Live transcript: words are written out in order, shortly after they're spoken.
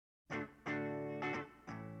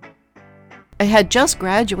I had just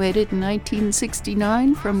graduated in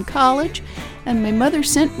 1969 from college, and my mother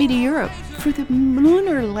sent me to Europe. For the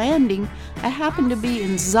lunar landing, I happened to be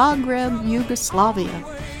in Zagreb, Yugoslavia.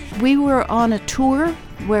 We were on a tour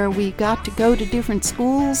where we got to go to different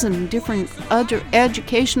schools and different other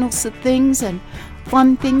educational things and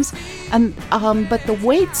fun things, and but the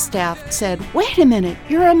wait staff said, "Wait a minute,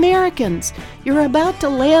 you're Americans. You're about to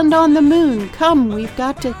land on the moon. Come, we've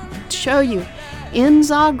got to show you." In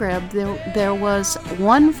Zagreb, there was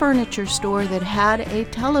one furniture store that had a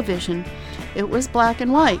television. It was black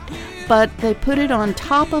and white, but they put it on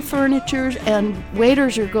top of furniture, and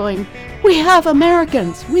waiters are going, "We have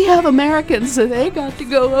Americans! We have Americans!" So they got to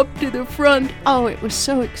go up to the front. Oh, it was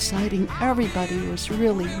so exciting. Everybody was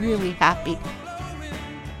really, really happy.